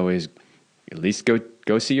thing is always at least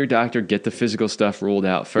go see your doctor, get the physical stuff ruled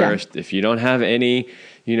out first. Yeah. If you don't have any,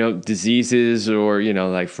 diseases, or,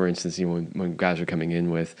 like for instance, when guys are coming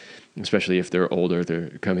in with, especially if they're older, they're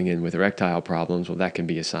coming in with erectile problems. Well, that can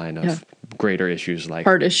be a sign of greater issues, like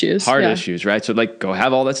heart issues, right? So like, go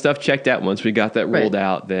have all that stuff checked out. Once we got that ruled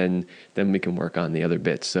out, then we can work on the other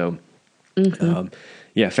bits. So,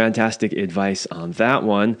 fantastic advice on that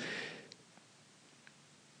one.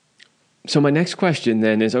 So my next question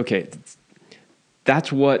then is, okay,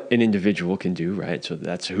 that's what an individual can do, right? So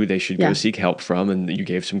that's who they should go seek help from. And you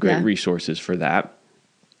gave some great resources for that.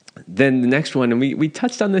 Then the next one, and we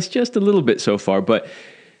touched on this just a little bit so far, but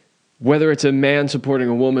whether it's a man supporting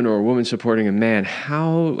a woman or a woman supporting a man,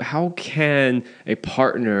 how can a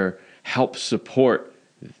partner help support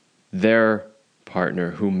their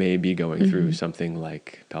partner who may be going through something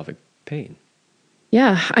like pelvic pain?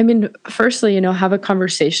 Yeah. I mean, firstly, have a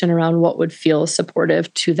conversation around what would feel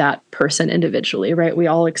supportive to that person individually, right? We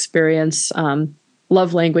all experience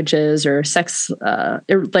love languages or sex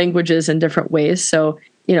languages in different ways. So,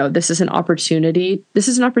 this is an opportunity. This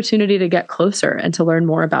is an opportunity to get closer and to learn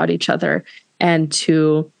more about each other, and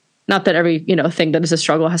to, not that every, thing that is a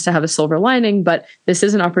struggle has to have a silver lining, but this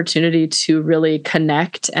is an opportunity to really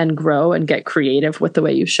connect and grow and get creative with the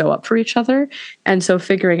way you show up for each other. And so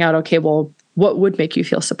figuring out, okay, well, what would make you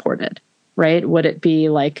feel supported, right? Would it be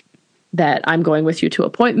like that I'm going with you to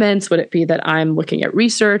appointments? Would it be that I'm looking at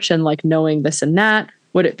research and like knowing this and that?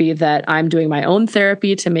 Would it be that I'm doing my own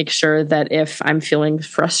therapy to make sure that if I'm feeling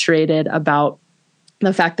frustrated about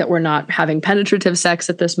the fact that we're not having penetrative sex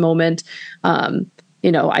at this moment,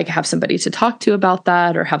 I have somebody to talk to about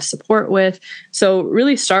that or have support with. So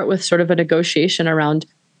really start with sort of a negotiation around,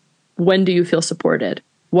 when do you feel supported?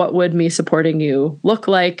 What would me supporting you look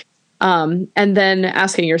like? And then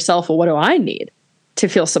asking yourself, well, what do I need to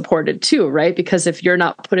feel supported too, right? Because if you're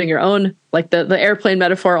not putting your own, like the airplane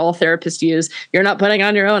metaphor all therapists use, you're not putting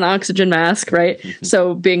on your own oxygen mask, right?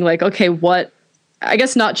 So being like, okay, I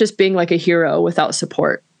guess not just being like a hero without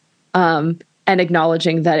support, and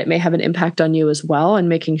acknowledging that it may have an impact on you as well, and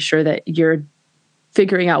making sure that you're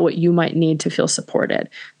figuring out what you might need to feel supported.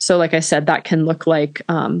 So like I said, that can look like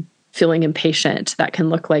feeling impatient. That can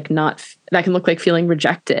look like feeling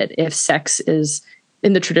rejected if sex is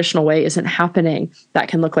in the traditional way isn't happening. That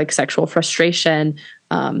can look like sexual frustration.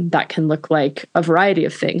 That can look like a variety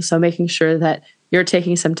of things. So making sure that you're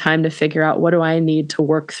taking some time to figure out, what do I need to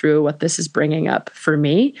work through what this is bringing up for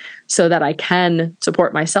me, so that I can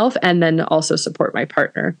support myself and then also support my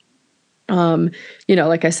partner.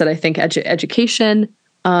 Like I said, I think education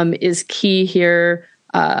is key here.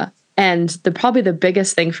 And probably the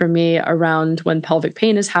biggest thing for me around when pelvic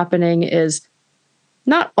pain is happening is,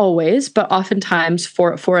 not always, but oftentimes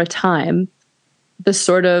for a time, the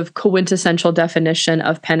sort of quintessential definition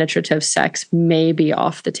of penetrative sex may be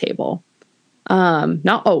off the table.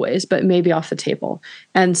 Not always, but maybe off the table.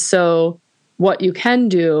 And so what you can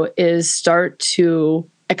do is start to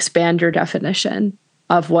expand your definition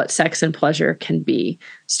of what sex and pleasure can be.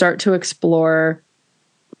 Start to explore,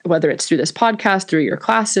 whether it's through this podcast, through your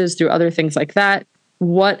classes, through other things like that,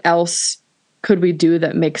 what else could we do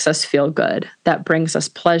that makes us feel good, that brings us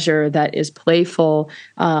pleasure, that is playful,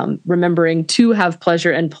 remembering to have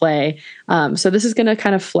pleasure and play. So this is going to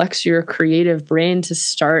kind of flex your creative brain to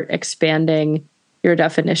start expanding your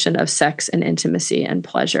definition of sex and intimacy and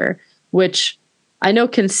pleasure, which I know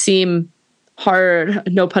can seem hard,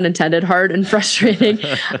 no pun intended, hard and frustrating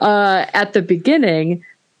at the beginning.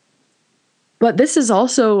 But this is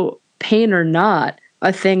also, pain or not,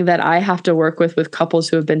 a thing that I have to work with couples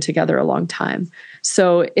who have been together a long time.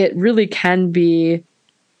 So it really can be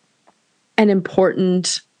an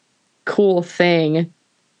important, cool thing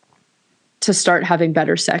to start having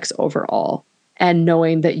better sex overall, and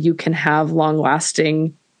knowing that you can have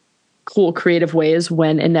long-lasting, cool, creative ways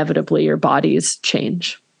when inevitably your bodies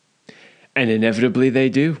change. And inevitably they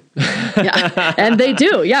do. Yeah, and they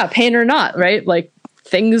do. Yeah, pain or not, right? Like,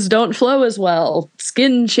 things don't flow as well.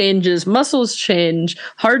 Skin changes, muscles change,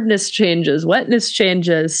 hardness changes, wetness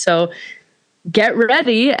changes. So get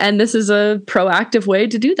ready. And this is a proactive way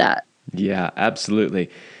to do that. Yeah, absolutely.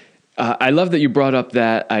 I love that you brought up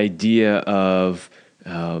that idea of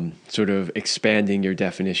sort of expanding your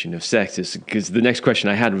definition of sex, because the next question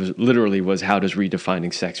I had was how does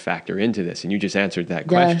redefining sex factor into this? And you just answered that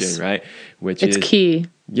question, right? Which it's key.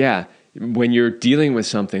 Yeah. When you're dealing with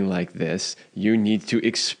something like this, you need to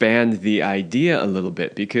expand the idea a little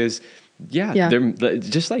bit, because there,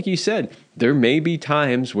 just like you said, there may be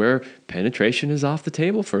times where penetration is off the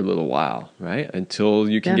table for a little while, right? Until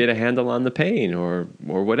you can get a handle on the pain or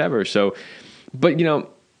whatever. So, but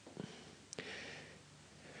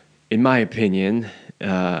in my opinion,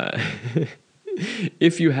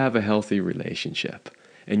 if you have a healthy relationship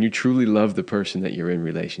and you truly love the person that you're in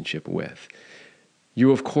relationship with,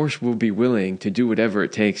 you, of course, will be willing to do whatever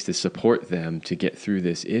it takes to support them to get through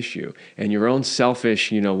this issue. And your own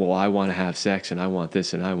selfish, well, I want to have sex and I want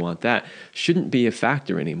this and I want that, shouldn't be a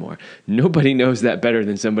factor anymore. Nobody knows that better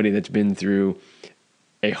than somebody that's been through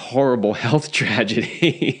a horrible health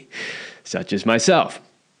tragedy, such as myself.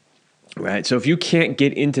 Right? So if you can't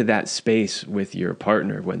get into that space with your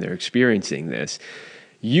partner when they're experiencing this,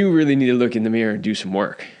 you really need to look in the mirror and do some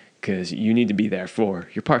work, because you need to be there for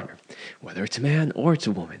your partner. Whether it's a man or it's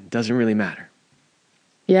a woman, doesn't really matter.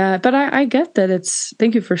 Yeah, but I get that.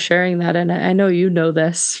 Thank you for sharing that. And I know you know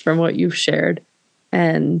this from what you've shared.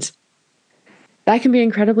 And that can be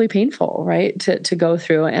incredibly painful, right? To go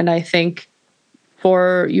through. And I think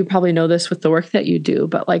you probably know this with the work that you do,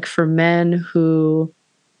 but like for men who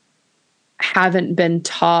haven't been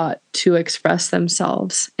taught to express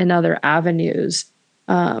themselves in other avenues,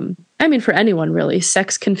 for anyone really,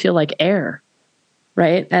 sex can feel like air,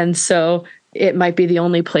 right? And so it might be the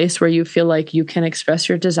only place where you feel like you can express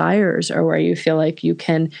your desires, or where you feel like you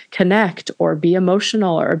can connect or be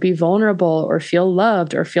emotional or be vulnerable or feel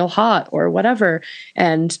loved or feel hot or whatever.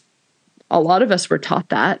 And a lot of us were taught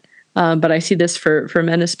that, but I see this for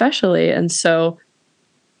men especially. And so,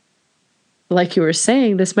 like you were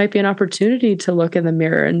saying, this might be an opportunity to look in the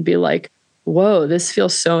mirror and be like, whoa, this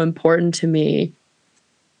feels so important to me.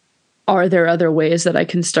 Are there other ways that I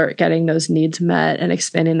can start getting those needs met and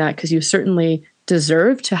expanding that? Because you certainly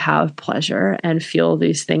deserve to have pleasure and feel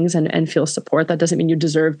these things and feel support. That doesn't mean you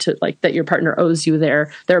deserve to, like, that your partner owes you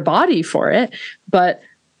their body for it. But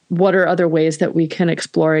what are other ways that we can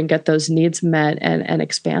explore and get those needs met and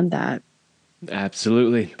expand that?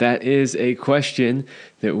 Absolutely. That is a question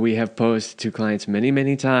that we have posed to clients many,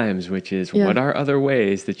 many times, which is, what are other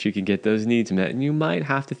ways that you can get those needs met? And you might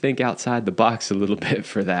have to think outside the box a little bit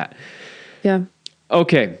for that. Yeah.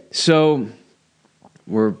 Okay. So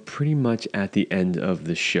we're pretty much at the end of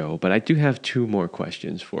the show, but I do have two more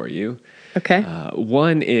questions for you. Okay.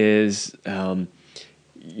 One is,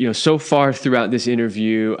 so far throughout this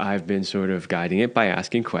interview, I've been sort of guiding it by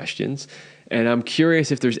asking questions. And I'm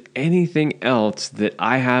curious if there's anything else that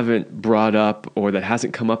I haven't brought up or that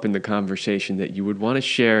hasn't come up in the conversation that you would want to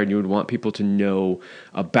share and you would want people to know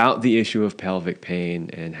about the issue of pelvic pain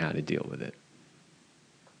and how to deal with it.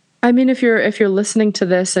 I mean, if you're listening to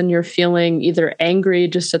this and you're feeling either angry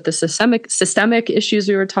just at the systemic issues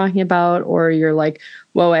we were talking about, or you're like,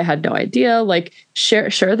 whoa, I had no idea, like share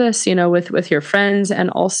this, with your friends. And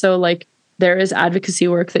also, like, there is advocacy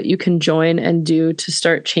work that you can join and do to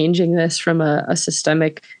start changing this from a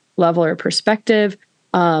systemic level or perspective.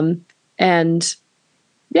 And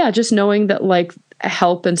just knowing that, like,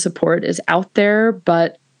 help and support is out there,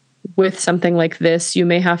 but with something like this, you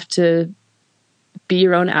may have to be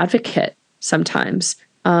your own advocate sometimes.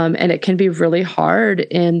 And it can be really hard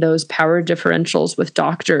in those power differentials with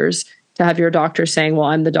doctors to have your doctor saying, well,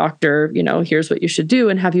 I'm the doctor, here's what you should do.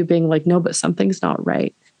 And have you being like, no, but something's not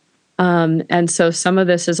right. And so some of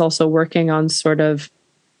this is also working on sort of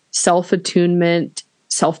self-attunement,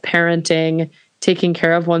 self-parenting, taking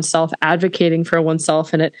care of oneself, advocating for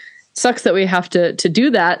oneself. And it sucks that we have to do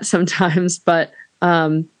that sometimes, but,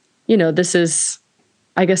 this is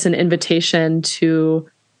I guess, an invitation to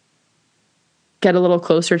get a little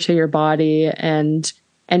closer to your body and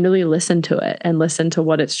really listen to it and listen to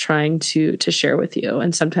what it's trying to share with you.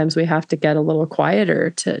 And sometimes we have to get a little quieter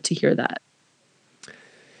to hear that.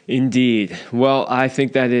 Indeed. Well, I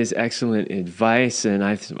think that is excellent advice. And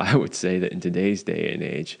I would say that in today's day and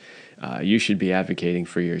age, you should be advocating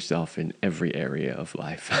for yourself in every area of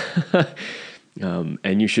life.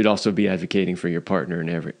 And you should also be advocating for your partner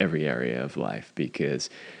in every area of life, because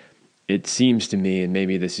it seems to me, and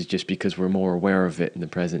maybe this is just because we're more aware of it in the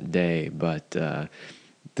present day, but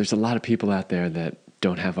there's a lot of people out there that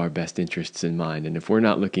don't have our best interests in mind. And if we're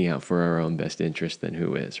not looking out for our own best interest, then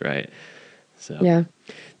who is, right? So yeah.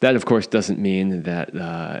 That, of course, doesn't mean that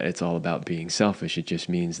it's all about being selfish. It just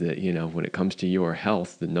means that, when it comes to your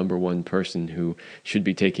health, the number one person who should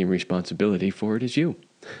be taking responsibility for it is you.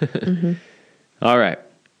 Mm-hmm. All right.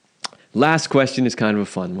 Last question is kind of a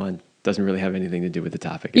fun one. Doesn't really have anything to do with the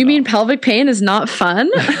topic. You mean pelvic pain is not fun?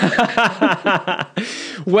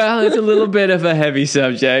 Well, it's a little bit of a heavy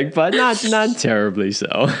subject, but not terribly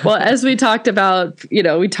so. Well, as we talked about,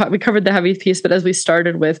 we covered the heavy piece, but as we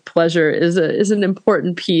started with, pleasure is an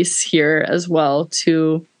important piece here as well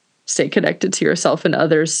to stay connected to yourself and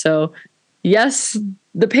others. So yes,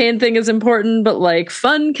 the pain thing is important, but like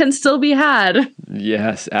fun can still be had.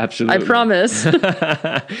 Yes, absolutely. I promise.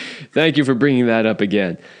 Thank you for bringing that up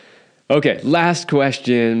again. Okay, last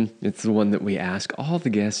question. It's the one that we ask all the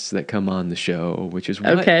guests that come on the show, which is,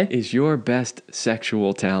 what is your best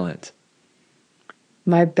sexual talent?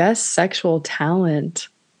 My best sexual talent?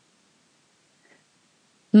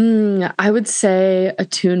 I would say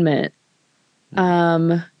attunement.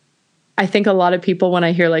 I think a lot of people, when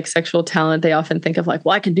I hear like sexual talent, they often think of like,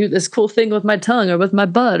 well, I can do this cool thing with my tongue or with my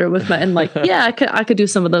butt or with my, and like, yeah, I could do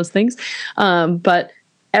some of those things. But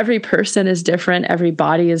every person is different. Every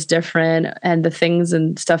body is different. And the things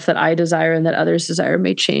and stuff that I desire and that others desire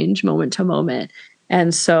may change moment to moment.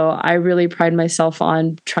 And so I really pride myself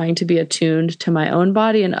on trying to be attuned to my own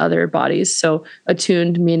body and other bodies. So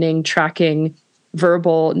attuned meaning tracking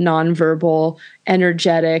verbal, nonverbal,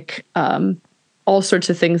 energetic, all sorts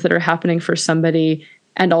of things that are happening for somebody,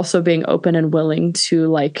 and also being open and willing to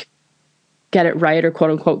like get it right or quote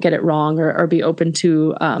unquote get it wrong, or be open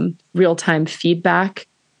to real-time feedback,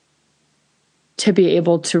 to be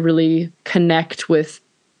able to really connect with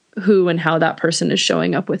who and how that person is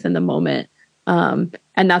showing up within the moment. And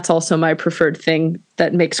that's also my preferred thing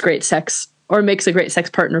that makes great sex, or makes a great sex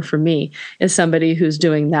partner for me, is somebody who's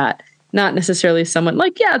doing that. Not necessarily someone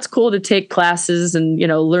like, yeah, it's cool to take classes and,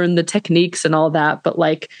 learn the techniques and all that. But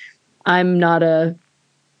like, I'm not a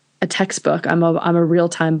textbook. I'm a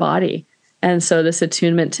real-time body. And so this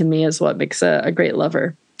attunement to me is what makes a great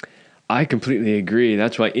lover. I completely agree.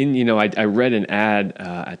 That's why I read an ad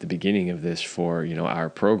at the beginning of this for, our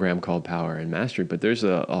program called Power and Mastery, but there's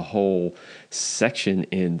a whole section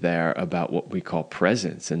in there about what we call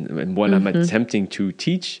presence. And what I'm attempting to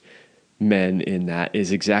teach men in that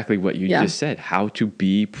is exactly what you just said, how to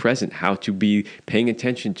be present, how to be paying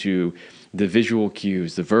attention to the visual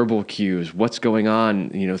cues, the verbal cues, what's going on,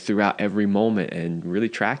 throughout every moment, and really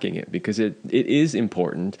tracking it, because it is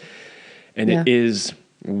important. And it is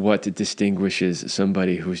what distinguishes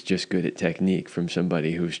somebody who's just good at technique from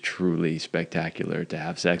somebody who's truly spectacular to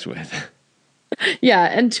have sex with. Yeah.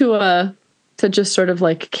 And to just sort of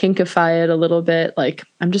like kinkify it a little bit, like,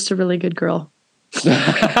 I'm just a really good girl. Very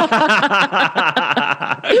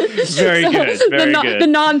good. Very good. The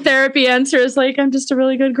non-therapy answer is like, I'm just a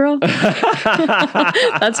really good girl.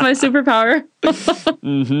 That's my superpower.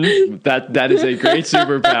 That is a great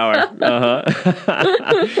superpower.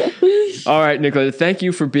 All right, Nicola, thank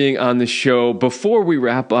you for being on the show. Before we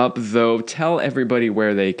wrap up, though, tell everybody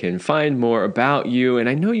where they can find more about you. And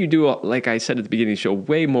I know you do, like I said at the beginning of the show,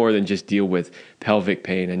 way more than just deal with pelvic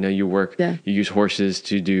pain. I know you you use horses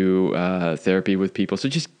to do therapy with people. So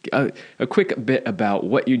just a quick bit about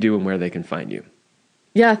what you do and where they can find you.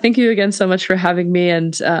 Yeah, thank you again so much for having me.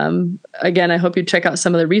 And again, I hope you check out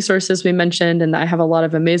some of the resources we mentioned. And I have a lot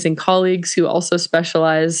of amazing colleagues who also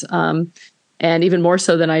specialize, and even more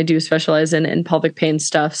so than I do, specialize in pelvic pain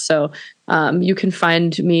stuff. So you can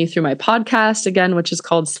find me through my podcast, again, which is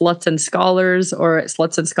called Sluts and Scholars, or at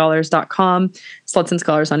slutsandscholars.com, Sluts and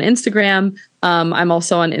Scholars on Instagram. I'm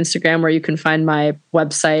also on Instagram, where you can find my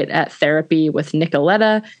website at Therapy with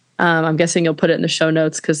Nicoletta. I'm guessing you'll put it in the show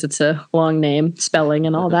notes because it's a long name, spelling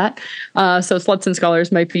and all that. So Sluts and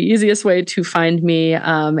Scholars might be the easiest way to find me.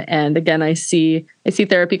 And again, I see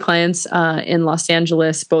therapy clients in Los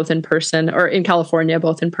Angeles, both in person, or in California,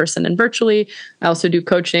 both in person and virtually. I also do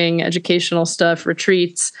coaching, educational stuff,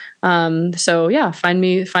 retreats. So yeah, find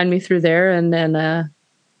me through there, and then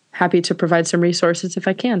happy to provide some resources if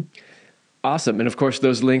I can. Awesome. And of course,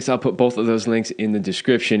 those links, I'll put both of those links in the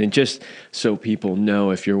description. And just so people know,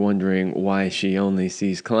 if you're wondering why she only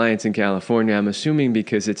sees clients in California, I'm assuming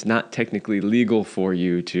because it's not technically legal for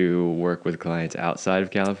you to work with clients outside of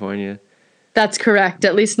California. That's correct,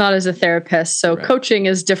 at least not as a therapist. So coaching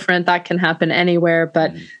is different. That can happen anywhere,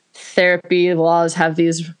 but therapy laws have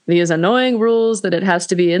these annoying rules that it has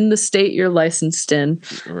to be in the state you're licensed in.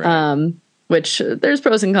 Right. Which there's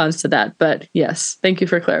pros and cons to that. But yes, thank you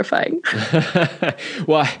for clarifying.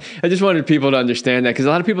 Well, I just wanted people to understand that because a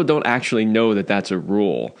lot of people don't actually know that that's a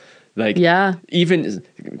rule. Like, even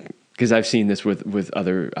because I've seen this with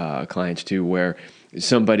other clients too, where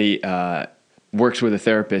somebody works with a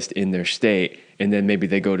therapist in their state, and then maybe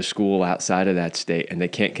they go to school outside of that state and they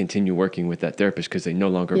can't continue working with that therapist because they no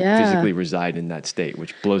longer physically reside in that state,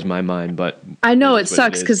 which blows my mind. But I know it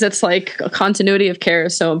sucks because it's like a continuity of care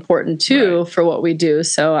is so important too for what we do.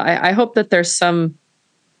 So I hope that there's some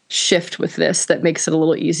shift with this that makes it a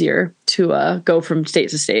little easier to go from state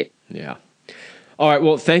to state. Yeah. All right.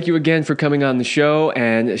 Well, thank you again for coming on the show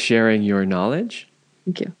and sharing your knowledge.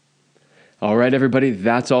 Thank you. All right, everybody,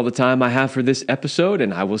 that's all the time I have for this episode,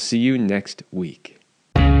 and I will see you next week.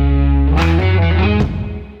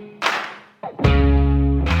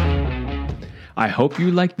 I hope you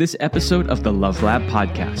liked this episode of the Love Lab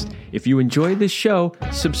podcast. If you enjoyed this show,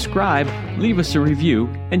 subscribe, leave us a review,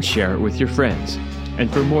 and share it with your friends.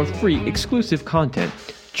 And for more free, exclusive content,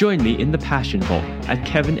 join me in the Passion Vault at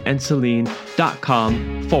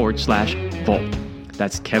kevinandceline.com/vault.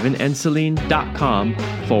 That's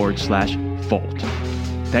kevinandceline.com/vault.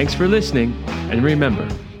 Thanks for listening, and remember,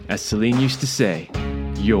 as Celine used to say,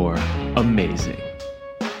 you're amazing.